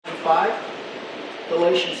5,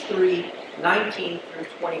 Galatians 3:19 through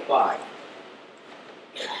 25.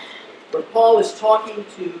 Where Paul is talking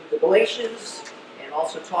to the Galatians and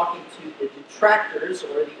also talking to the detractors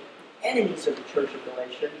or the enemies of the church of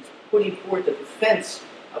Galatia. He's putting forth a defense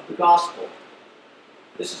of the gospel.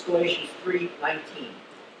 This is Galatians 3:19.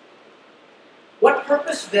 What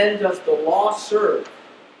purpose then does the law serve?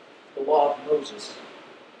 The law of Moses.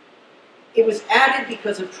 It was added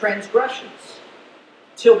because of transgressions,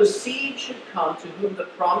 till the seed should come to whom the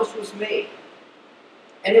promise was made.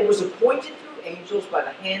 And it was appointed through angels by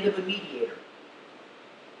the hand of a mediator.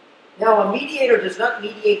 Now a mediator does not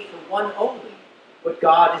mediate for one only, but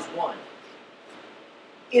God is one.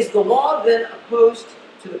 Is the law then opposed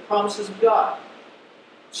to the promises of God?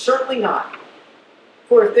 Certainly not.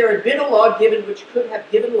 For if there had been a law given which could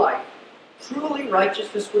have given life, truly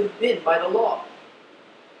righteousness would have been by the law.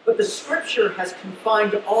 But the Scripture has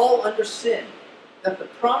confined all under sin, that the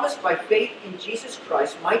promise by faith in Jesus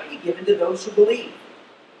Christ might be given to those who believe.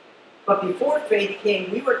 But before faith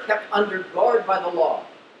came, we were kept under guard by the law,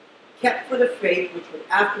 kept for the faith which would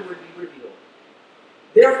afterward be revealed.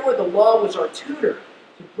 Therefore the law was our tutor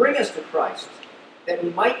to bring us to Christ, that we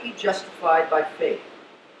might be justified by faith.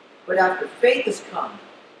 But after faith has come,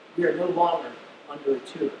 we are no longer under a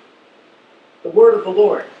tutor. The word of the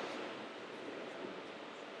Lord.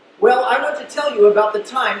 Well, I want to tell you about the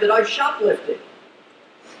time that I shoplifted.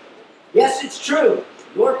 Yes, it's true.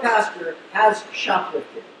 Your pastor has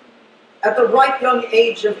shoplifted. At the ripe young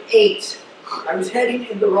age of 8, I was heading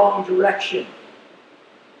in the wrong direction.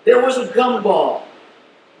 There was a gumball,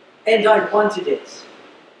 and I wanted it.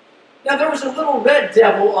 Now, there was a little red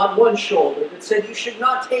devil on one shoulder that said, "You should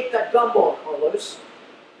not take that gumball, Carlos.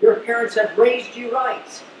 Your parents have raised you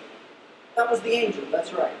right." That was the angel,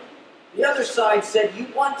 that's right. The other side said, "You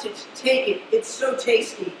want it, take it. It's so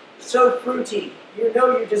tasty, so fruity. You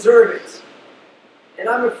know you deserve it." And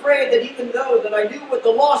I'm afraid that even though that I knew what the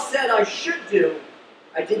law said I should do,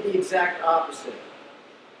 I did the exact opposite.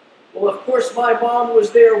 Well, of course, my mom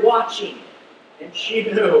was there watching, and she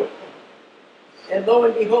knew. And lo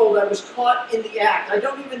and behold, I was caught in the act. I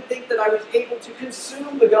don't even think that I was able to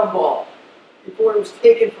consume the gumball before it was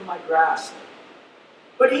taken from my grasp.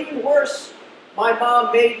 But even worse, my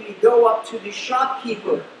mom made me go up to the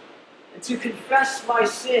shopkeeper and to confess my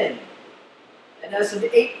sin. And as an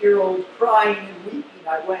 8-year-old crying and weeping,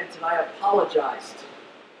 I went and I apologized.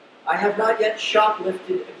 I have not yet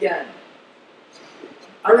shoplifted again.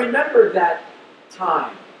 I remember that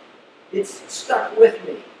time. It's stuck with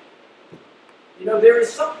me. You know, there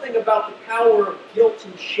is something about the power of guilt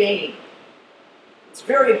and shame. It's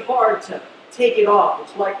very hard to take it off.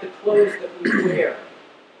 It's like the clothes that we wear.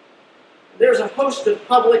 There's a host of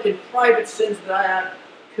public and private sins that I have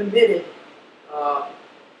committed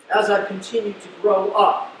as I continue to grow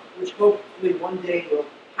up, which hopefully one day will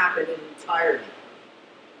happen in entirety.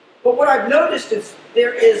 But what I've noticed is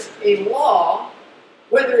there is a law,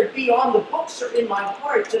 whether it be on the books or in my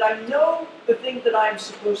heart, that I know the thing that I'm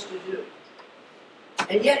supposed to do.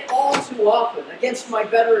 And yet all too often, against my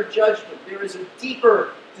better judgment, there is a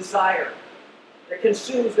deeper desire that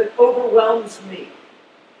consumes, that overwhelms me,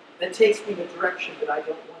 that takes me in a direction that I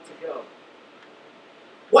don't want to go.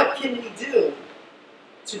 What can we do?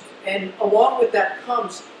 And along with that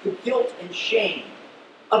comes the guilt and shame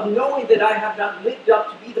of knowing that I have not lived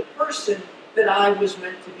up to be the person that I was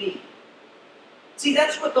meant to be. See,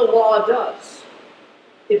 that's what the law does.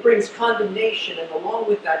 It brings condemnation, and along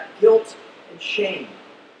with that, guilt and shame.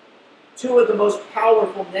 Two of the most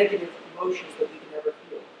powerful negative emotions that we can ever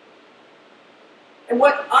feel. And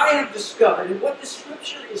what I have discovered, and what the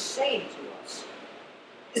Scripture is saying to us,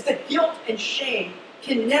 is that guilt and shame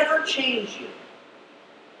can never change you.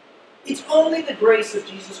 It's only the grace of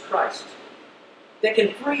Jesus Christ that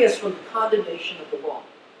can free us from the condemnation of the law.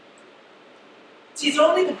 See, it's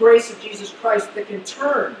only the grace of Jesus Christ that can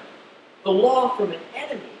turn the law from an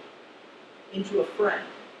enemy into a friend.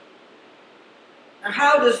 Now,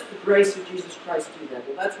 how does the grace of Jesus Christ do that?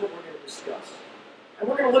 Well, that's what we're going to discuss. And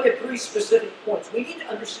we're going to look at 3 specific points. We need to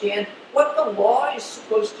understand what the law is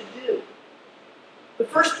supposed to do. The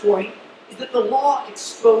first point is that the law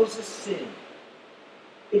exposes sin.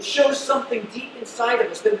 It shows something deep inside of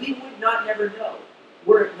us that we would not never know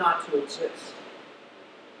were it not to exist.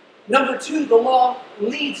 Number 2, the law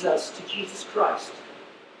leads us to Jesus Christ.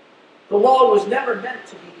 The law was never meant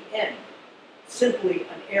to be the end, simply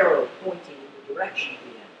an arrow pointing in the direction of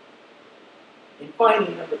the end. And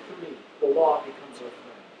finally, number 3, the law becomes our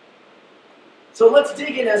friend. So let's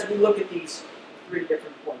dig in as we look at these 3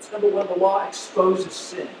 different points. Number 1, the law exposes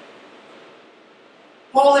sin.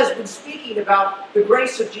 Paul has been speaking about the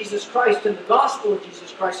grace of Jesus Christ and the gospel of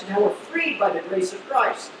Jesus Christ and how we're freed by the grace of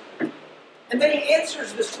Christ. And then he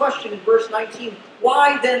answers this question in verse 19,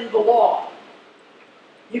 why then the law?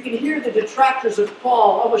 You can hear the detractors of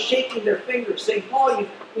Paul almost shaking their fingers, saying, Paul, you've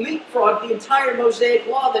leapfrogged the entire Mosaic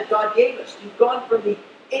law that God gave us. You've gone from the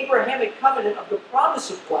Abrahamic covenant of the promise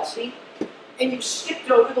of blessing, and you've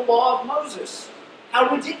skipped over the law of Moses.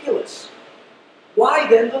 How ridiculous. Why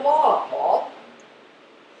then the law, Paul?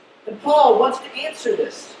 And Paul wants to answer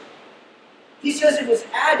this. He says it was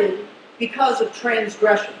added because of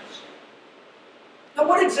transgressions. Now,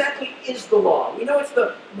 what exactly is the law? We know it's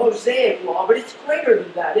the Mosaic law, but it's greater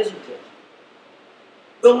than that, isn't it?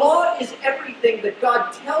 The law is everything that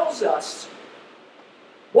God tells us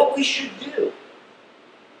what we should do.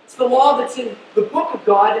 It's the law that's in the book of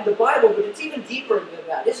God, in the Bible, but it's even deeper than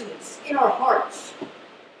that, isn't it? It's in our hearts.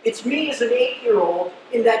 It's me as an 8-year-old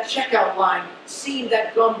in that checkout line, seeing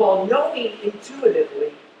that gumball, knowing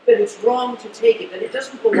intuitively that it's wrong to take it, that it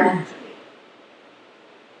doesn't belong to me.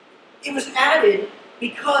 It was added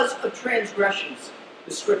because of transgressions,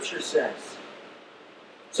 the scripture says.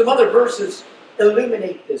 Some other verses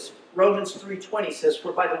illuminate this. Romans 3:20 says,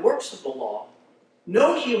 for by the works of the law,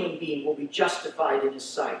 no human being will be justified in his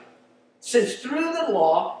sight, since through the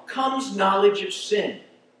law comes knowledge of sin.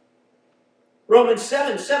 Romans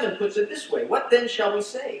 7:7 puts it this way, what then shall we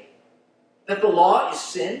say? That the law is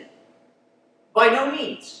sin? By no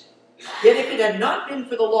means. Yet if it had not been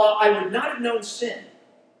for the law, I would not have known sin.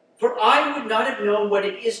 For I would not have known what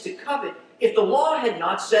it is to covet if the law had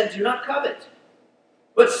not said, do not covet.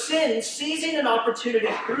 But sin, seizing an opportunity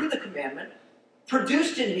through the commandment,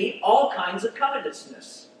 produced in me all kinds of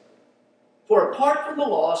covetousness. For apart from the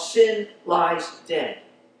law, sin lies dead.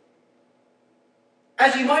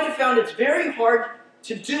 As you might have found, it's very hard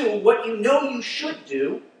to do what you know you should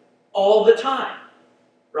do all the time,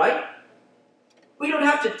 right? We don't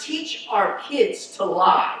have to teach our kids to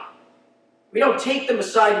lie. We don't take them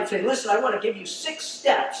aside and say, listen, I want to give you 6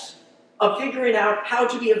 steps of figuring out how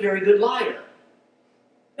to be a very good liar.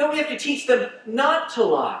 No, we have to teach them not to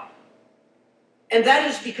lie. And that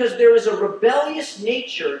is because there is a rebellious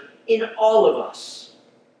nature in all of us.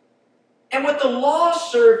 And what the law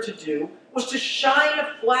served to do was to shine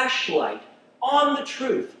a flashlight on the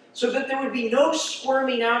truth so that there would be no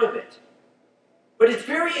squirming out of it. But it's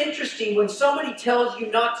very interesting when somebody tells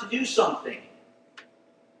you not to do something.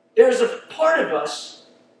 There's a part of us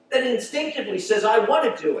that instinctively says, I want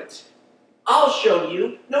to do it. I'll show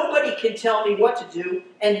you. Nobody can tell me what to do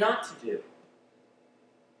and not to do.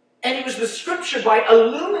 And it was the scripture, by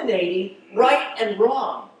illuminating right and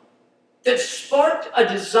wrong, that sparked a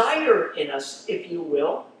desire in us, if you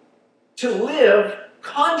will, to live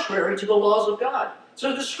contrary to the laws of God.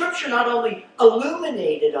 So the scripture not only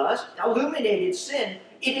illuminated sin,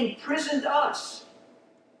 it imprisoned us.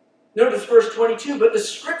 Notice verse 22, but the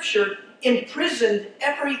scripture imprisoned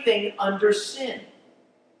everything under sin.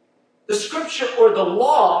 The scripture or the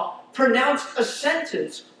law pronounced a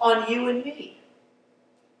sentence on you and me.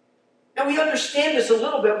 Now we understand this a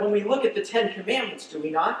little bit when we look at the 10 Commandments, do we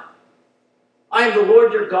not? I am the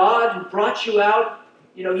Lord your God who brought you out.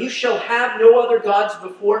 You shall have no other gods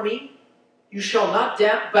before me. You shall not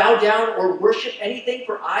bow down or worship anything,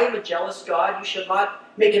 for I am a jealous God. You shall not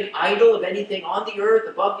make an idol of anything on the earth,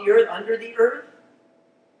 above the earth, under the earth.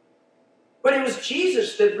 But it was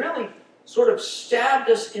Jesus that really sort of stabbed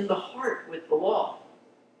us in the heart with the law.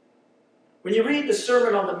 When you read the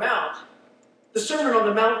Sermon on the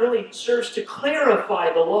Mount really serves to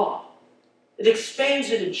clarify the law. It expands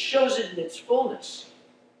it and shows it in its fullness.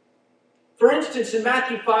 For instance, in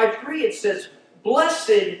Matthew 5:3, it says,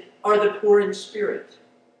 blessed are the poor in spirit.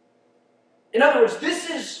 In other words, this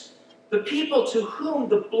is the people to whom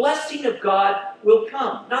the blessing of God will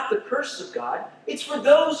come, not the curse of God. It's for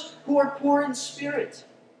those who are poor in spirit.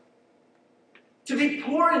 To be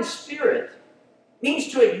poor in spirit means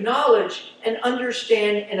to acknowledge and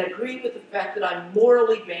understand and agree with the fact that I'm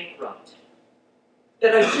morally bankrupt,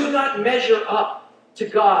 that I do not measure up to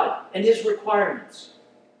God and His requirements.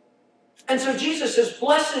 And so Jesus says,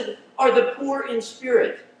 blessed are the poor in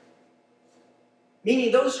spirit,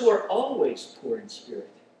 meaning those who are always poor in spirit.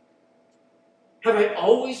 Have I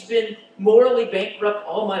always been morally bankrupt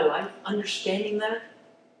all my life, understanding that?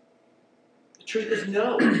 The truth is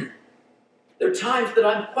no. There are times that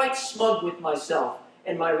I'm quite smug with myself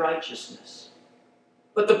and my righteousness.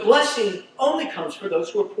 But the blessing only comes for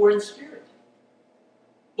those who are poor in spirit.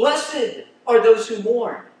 Blessed are those who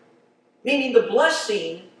mourn, meaning the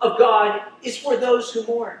blessing of God is for those who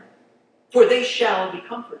mourn, for they shall be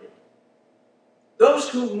comforted. Those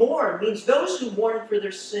who mourn means those who mourn for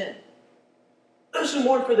their sin. Those who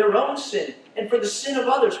mourn for their own sin and for the sin of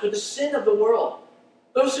others, for the sin of the world.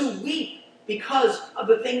 Those who weep because of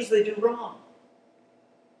the things they do wrong.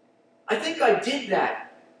 I think I did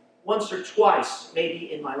that once or twice,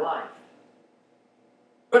 maybe in my life.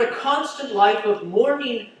 But a constant life of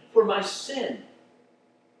mourning for my sin.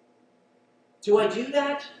 Do I do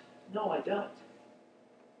that? No, I don't.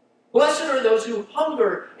 Blessed are those who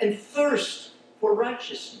hunger and thirst for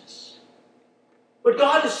righteousness. What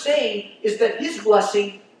God is saying is that his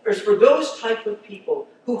blessing is for those type of people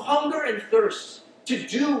who hunger and thirst to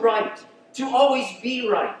do right, to always be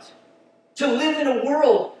right, to live in a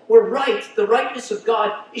world where the rightness of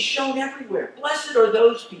God, is shown everywhere. Blessed are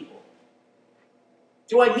those people.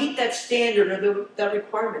 Do I meet that standard or that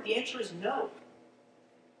requirement? The answer is no.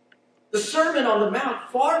 The Sermon on the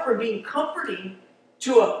Mount, far from being comforting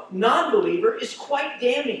to a non-believer, is quite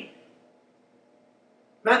damning.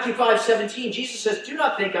 Matthew 5:17, Jesus says, "Do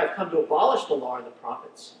not think I've come to abolish the law and the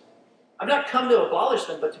prophets. I've not come to abolish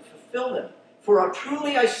them, but to fulfill them. For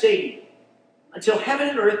truly I say to you, until heaven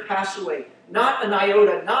and earth pass away, not an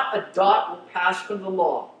iota, not a dot will pass from the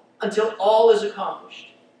law, until all is accomplished.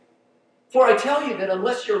 For I tell you that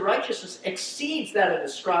unless your righteousness exceeds that of the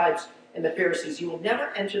scribes and the Pharisees, you will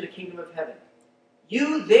never enter the kingdom of heaven.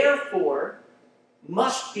 You, therefore,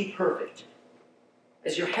 must be perfect,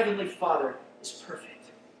 as your heavenly Father is perfect."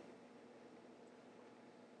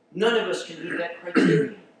 None of us can meet that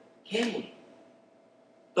criteria, can we?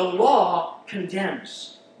 The law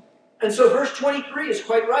condemns. And so verse 23 is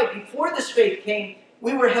quite right. Before this faith came,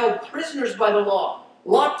 we were held prisoners by the law,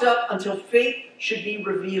 locked up until faith should be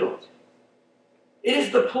revealed. It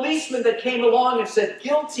is the policeman that came along and said,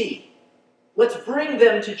 "Guilty. Let's bring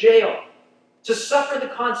them to jail to suffer the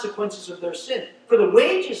consequences of their sin. For the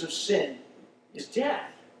wages of sin is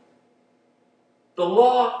death." The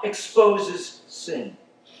law exposes sin.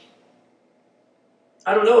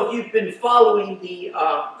 I don't know if you've been following the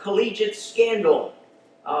collegiate scandal,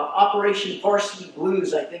 Operation Varsity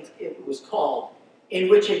Blues, I think it was called, in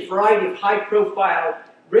which a variety of high-profile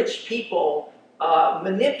rich people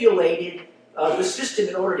manipulated the system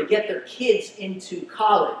in order to get their kids into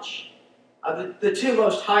college. The two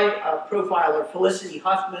most high-profile are Felicity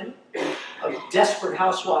Huffman of Desperate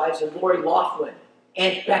Housewives and Lori Loughlin,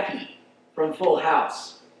 Aunt Becky from Full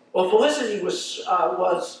House. Well, Felicity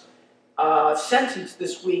was sentenced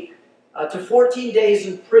this week to 14 days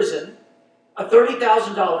in prison, a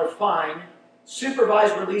 $30,000 fine,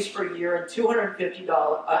 supervised release for a year, and 250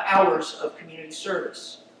 hours of community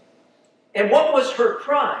service. And what was her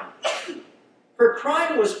crime? Her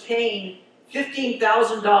crime was paying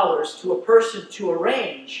 $15,000 to a person to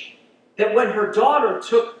arrange that when her daughter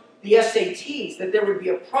took the SATs, that there would be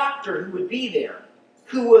a proctor who would be there,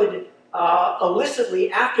 who would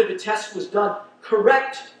illicitly, after the test was done,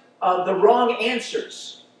 correct the wrong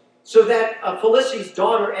answers, so that Felicity's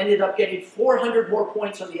daughter ended up getting 400 more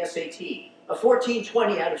points on the SAT, a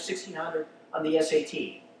 1420 out of 1600 on the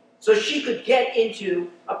SAT. So she could get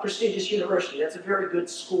into a prestigious university. That's a very good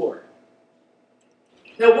score.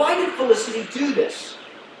 Now, why did Felicity do this?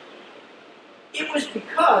 It was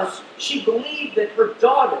because she believed that her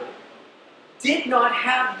daughter did not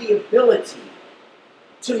have the ability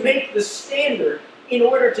to make the standard in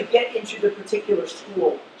order to get into the particular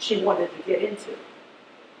school she wanted to get into.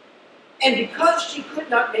 And because she could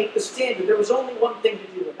not make the standard, there was only one thing to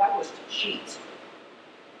do, and that was to cheat.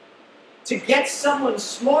 To get someone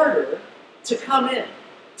smarter to come in,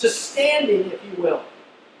 to stand in, if you will.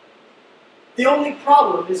 The only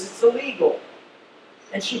problem is it's illegal,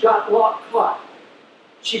 and she got caught.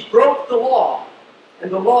 She broke the law,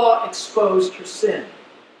 and the law exposed her sin.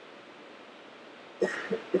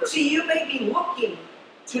 See, you may be looking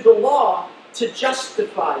to the law to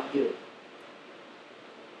justify you.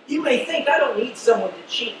 You may think, I don't need someone to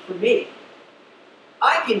cheat for me.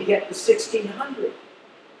 I can get the 1600.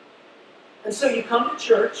 And so you come to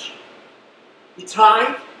church, you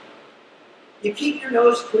tithe, you keep your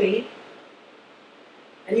nose clean,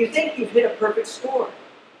 and you think you've hit a perfect score.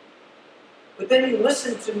 But then you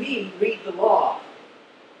listen to me read the law,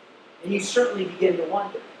 and you certainly begin to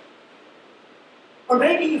wonder. Or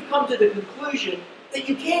maybe you've come to the conclusion that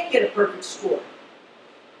you can't get a perfect score,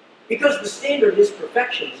 because the standard is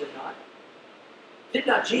perfection, is it not? Did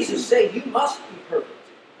not Jesus say, you must be perfect,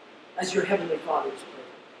 as your heavenly Father is perfect?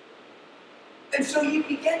 And so you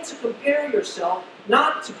begin to compare yourself,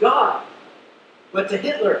 not to God, but to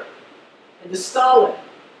Hitler, and to Stalin,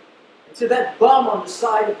 and to that bum on the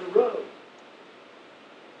side of the road.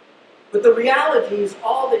 But the reality is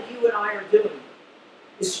all that you and I are doing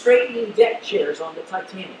is straightening deck chairs on the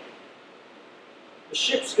Titanic. The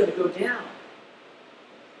ship's going to go down.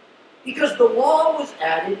 Because the law was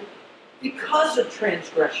added because of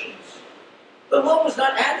transgressions. The law was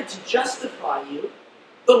not added to justify you.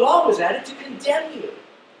 The law was added to condemn you,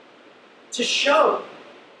 to show.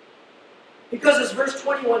 Because as verse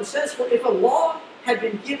 21 says, for if a law had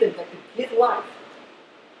been given that could give life,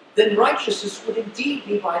 then righteousness would indeed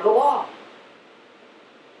be by the law.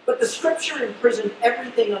 But the Scripture imprisoned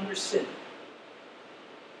everything under sin.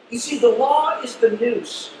 You see, the law is the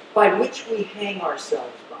noose by which we hang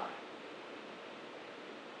ourselves by.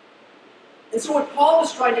 And so what Paul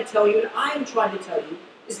is trying to tell you, and I am trying to tell you,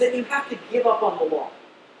 is that you have to give up on the law.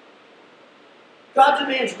 God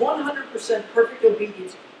demands 100% perfect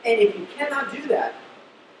obedience, and if you cannot do that,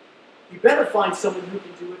 you better find someone who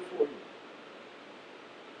can do it for you.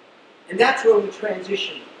 And that's where we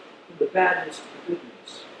transition from the bad news to the good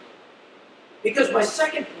news. Because my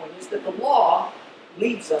second point is that the law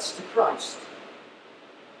leads us to Christ.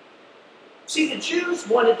 See, the Jews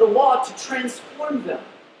wanted the law to transform them.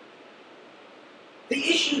 The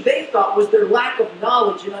issue they thought was their lack of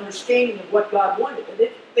knowledge and understanding of what God wanted. And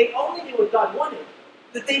if they only knew what God wanted,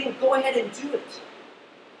 that they would go ahead and do it.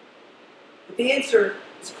 But the answer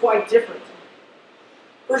is quite different.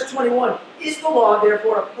 Verse 21, is the law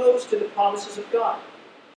therefore opposed to the promises of God?